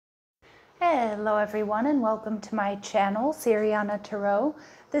Hello everyone and welcome to my channel, Siriana Tarot.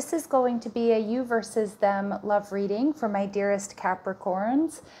 This is going to be a you versus them love reading for my dearest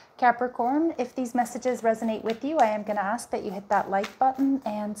Capricorns. Capricorn, if these messages resonate with you, I am going to ask that you hit that like button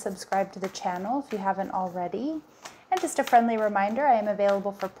and subscribe to the channel if you haven't already. And just a friendly reminder, I am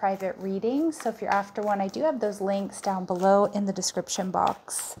available for private readings, so if you're after one, I do have those links down below in the description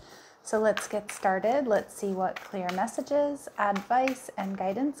box. So let's get started. Let's see what clear messages, advice, and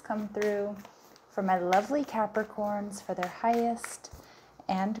guidance come through for my lovely Capricorns for their highest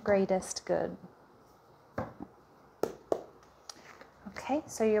and greatest good. Okay,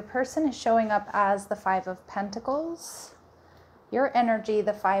 so your person is showing up as the Five of Pentacles. Your energy,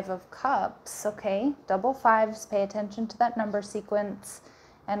 the Five of Cups. Okay, double fives, pay attention to that number sequence.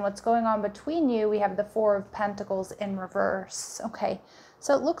 And what's going on between you, we have the Four of Pentacles in reverse. Okay,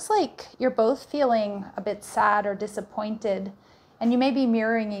 so it looks like you're both feeling a bit sad or disappointed, and you may be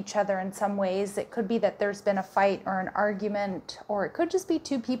mirroring each other in some ways. It could be that there's been a fight or an argument, or it could just be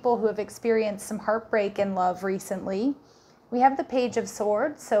two people who have experienced some heartbreak in love recently. We have the Page of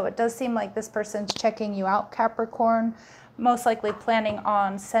Swords, so it does seem like this person's checking you out, Capricorn, most likely planning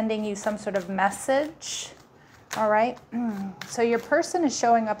on sending you some sort of message. All right, so your person is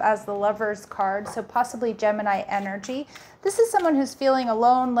showing up as the Lover's card, so possibly Gemini energy. This is someone who's feeling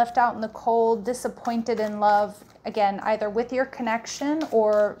alone, left out in the cold, disappointed in love, again, either with your connection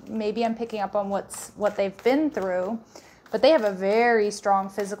or maybe I'm picking up on what they've been through, but they have a very strong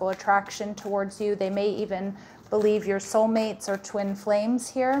physical attraction towards you. They may even believe you're soulmates or twin flames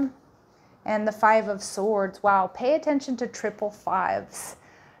here. And the Five of Swords, wow, pay attention to triple fives.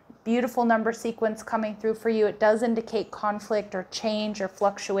 Beautiful number sequence coming through for you. It does indicate conflict or change or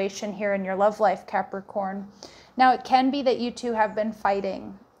fluctuation here in your love life, Capricorn. Now, it can be that you two have been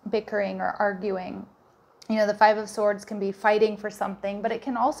fighting, bickering, or arguing. You know, the Five of Swords can be fighting for something, but it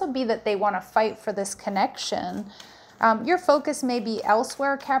can also be that they want to fight for this connection. Your focus may be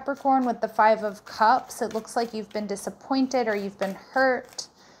elsewhere, Capricorn, with the Five of Cups. It looks like you've been disappointed or you've been hurt.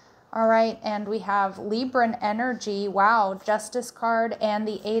 All right, and we have Libran energy. Wow, Justice card and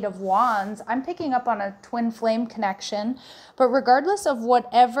the Eight of Wands. I'm picking up on a twin flame connection, but regardless of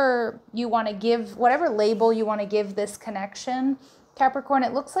whatever you want to give, whatever label you want to give this connection, Capricorn,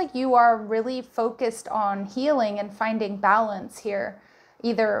 it looks like you are really focused on healing and finding balance here,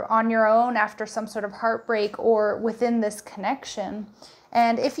 either on your own after some sort of heartbreak or within this connection.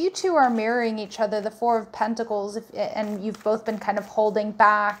 And if you two are mirroring each other, the Four of Pentacles, and you've both been kind of holding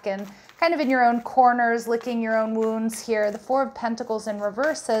back and kind of in your own corners, licking your own wounds here, the Four of Pentacles in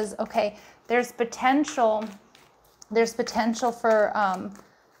reverse says, okay, there's potential for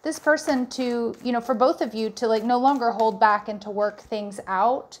this person to, you know, for both of you to like no longer hold back and to work things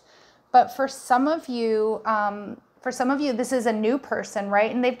out. But for some of you, this is a new person,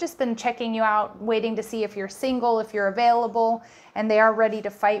 right? And they've just been checking you out, waiting to see if you're single, if you're available, and they are ready to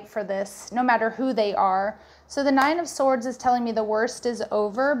fight for this, no matter who they are. So the Nine of Swords is telling me the worst is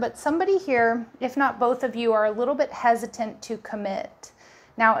over, but somebody here, if not both of you, are a little bit hesitant to commit.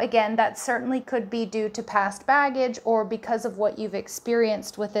 Now, again, that certainly could be due to past baggage or because of what you've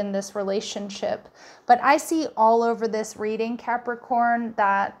experienced within this relationship. But I see all over this reading, Capricorn,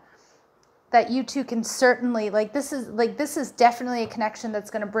 that you two can certainly, this is definitely a connection that's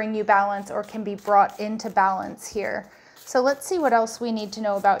going to bring you balance or can be brought into balance here. So let's see what else we need to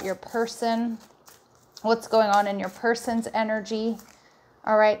know about your person. What's going on in your person's energy.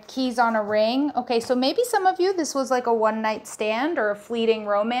 All right, keys on a ring. Okay, so maybe some of you, this was like a one-night stand or a fleeting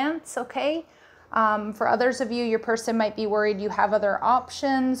romance, okay? For others of you, your person might be worried you have other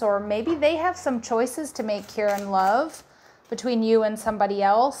options, or maybe they have some choices to make here in love between you and somebody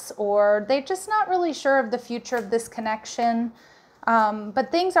else, or they're just not really sure of the future of this connection.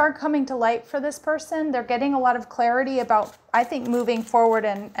 But things are coming to light for this person. They're getting a lot of clarity about, I think, moving forward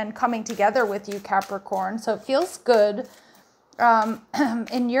and coming together with you, Capricorn. So it feels good.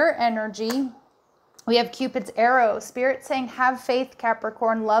 In your energy, we have Cupid's arrow. Spirit saying, have faith,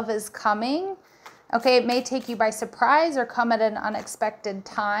 Capricorn. Love is coming. Okay, it may take you by surprise or come at an unexpected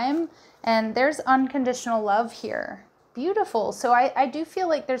time. And there's unconditional love here. Beautiful. So I do feel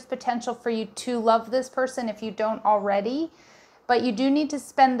like there's potential for you to love this person if you don't already. But you do need to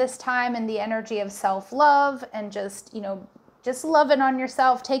spend this time in the energy of self-love and just, you know, just loving on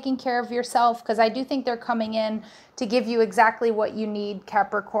yourself, taking care of yourself, because I do think they're coming in to give you exactly what you need,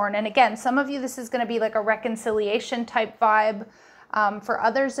 Capricorn. And again, some of you, this is going to be like a reconciliation type vibe. For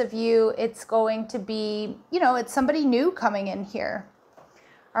others of you, it's going to be, you know, it's somebody new coming in here.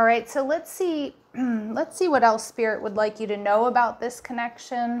 All right, so let's see what else Spirit would like you to know about this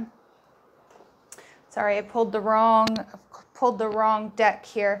connection. Sorry, I pulled the wrong deck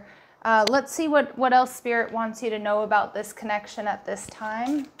here. Let's see what else Spirit wants you to know about this connection at this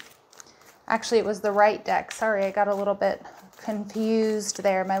time. Actually, it was the right deck. Sorry, I got a little bit confused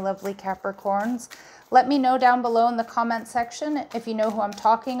there, my lovely Capricorns. Let me know down below in the comment section if you know who I'm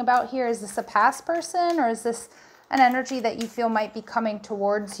talking about here. Is this a past person, or is this an energy that you feel might be coming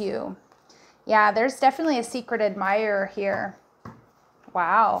towards you? Yeah, there's definitely a secret admirer here.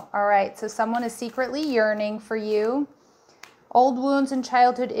 Wow. All right. So someone is secretly yearning for you. Old wounds and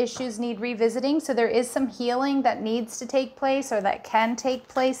childhood issues need revisiting. So there is some healing that needs to take place, or that can take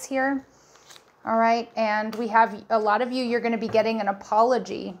place here. All right. And we have a lot of you, you're going to be getting an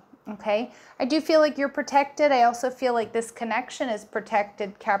apology. Okay. I do feel like you're protected. I also feel like this connection is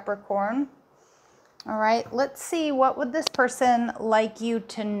protected, Capricorn. All right. Let's see. What would this person like you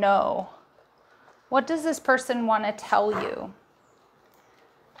to know? What does this person want to tell you?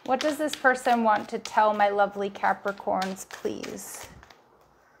 What does this person want to tell my lovely Capricorns, please?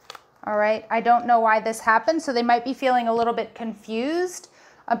 All right. I don't know why this happened. So they might be feeling a little bit confused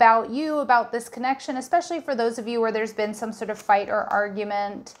about you, about this connection, especially for those of you where there's been some sort of fight or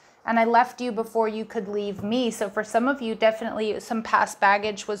argument. And I left you before you could leave me. So for some of you, definitely some past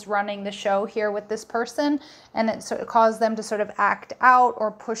baggage was running the show here with this person. And it sort of caused them to sort of act out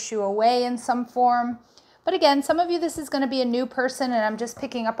or push you away in some form. But again, some of you, this is going to be a new person, and I'm just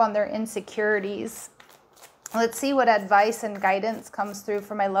picking up on their insecurities. Let's see what advice and guidance comes through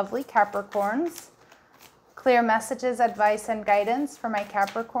for my lovely Capricorns. Clear messages, advice, and guidance for my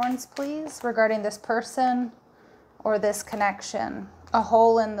Capricorns, please, regarding this person or this connection. A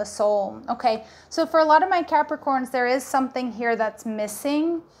hole in the soul. Okay, so for a lot of my Capricorns, there is something here that's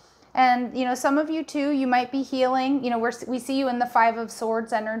missing. And, you know, some of you too, you might be healing. You know, we see you in the Five of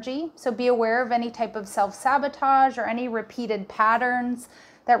Swords energy. So be aware of any type of self-sabotage or any repeated patterns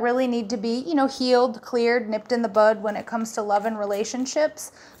that really need to be, you know, healed, cleared, nipped in the bud when it comes to love and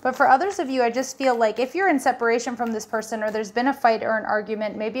relationships. But for others of you, I just feel like if you're in separation from this person, or there's been a fight or an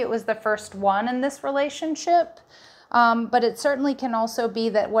argument, maybe it was the first one in this relationship. But it certainly can also be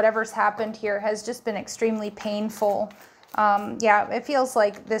that whatever's happened here has just been extremely painful. Yeah, it feels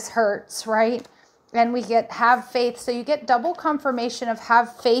like this hurts, right? And we get have faith. So you get double confirmation of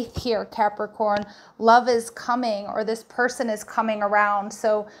have faith here, Capricorn. Love is coming, or this person is coming around.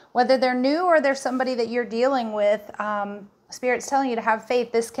 So whether they're new or they're somebody that you're dealing with, Spirit's telling you to have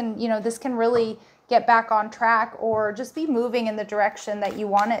faith. This can, you know, this can really get back on track, or just be moving in the direction that you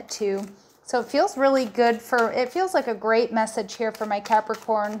want it to. So it feels really good it feels like a great message here for my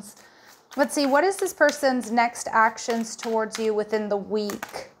Capricorns. Let's see, what is this person's next actions towards you within the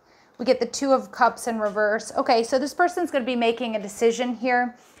week? We get the Two of Cups in reverse. Okay, so this person's going to be making a decision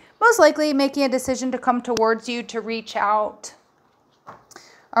here. Most likely making a decision to come towards you, to reach out.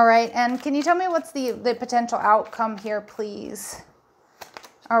 All right, and can you tell me what's the potential outcome here, please?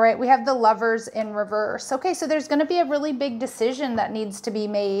 All right, we have the Lovers in reverse. Okay, so there's going to be a really big decision that needs to be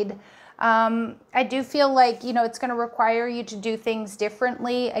made. I do feel like, you know, it's going to require you to do things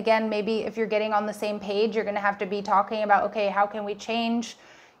differently. Again, maybe if you're getting on the same page, you're going to have to be talking about, okay, how can we change,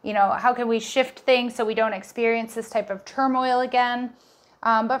 you know, how can we shift things so we don't experience this type of turmoil again?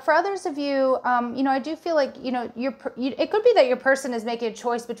 But for others of you, you know, I do feel like, you know, it could be that your person is making a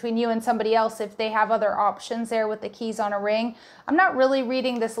choice between you and somebody else if they have other options there with the keys on a ring. I'm not really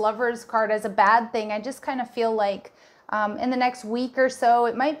reading this Lovers card as a bad thing. I just kind of feel like in the next week or so,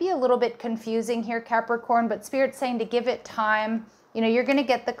 it might be a little bit confusing here, Capricorn, but Spirit's saying to give it time. You know, you're going to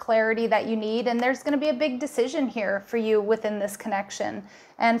get the clarity that you need, and there's going to be a big decision here for you within this connection.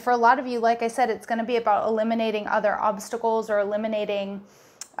 And for a lot of you, like I said, it's going to be about eliminating other obstacles, or eliminating,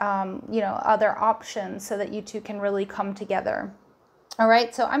 you know, other options, so that you two can really come together. All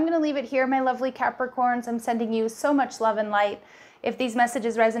right, so I'm going to leave it here, my lovely Capricorns. I'm sending you so much love and light. If these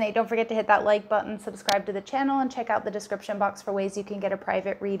messages resonate, don't forget to hit that like button, subscribe to the channel, and check out the description box for ways you can get a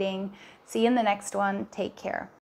private reading. See you in the next one. Take care.